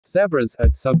Zebras,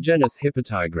 at subgenus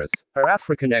Hippotigris, are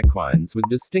African equines with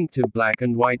distinctive black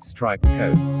and white striped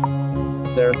coats.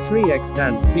 There are 3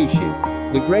 extant species: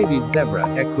 the Grévy zebra,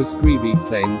 Equus Grévy,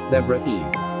 plains zebra E,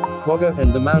 quagga,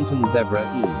 and the mountain zebra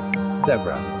E,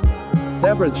 zebra.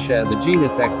 Zebras share the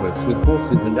genus Equus with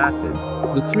horses and asses,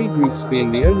 the 3 groups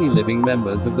being the only living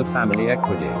members of the family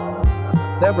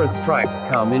Equidae. Zebra stripes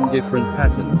come in different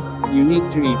patterns, unique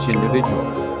to each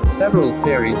individual. Several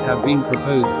theories have been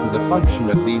proposed for the function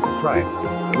of these stripes,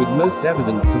 with most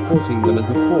evidence supporting them as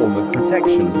a form of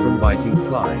protection from biting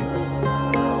flies.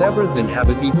 Zebras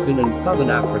inhabit eastern and southern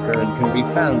Africa and can be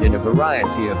found in a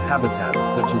variety of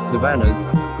habitats such as savannahs,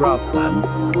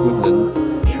 grasslands, woodlands,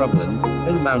 shrublands,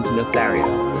 and mountainous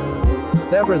areas.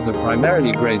 Zebras are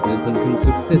primarily grazers and can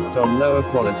subsist on lower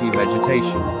quality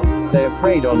vegetation. They are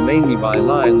preyed on mainly by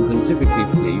lions and typically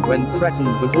flee when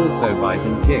threatened, but also bite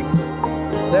and kick.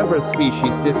 Zebra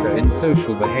species differ in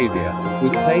social behavior,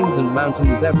 with plains and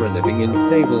mountain zebra living in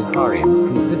stable harems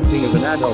consisting of an adult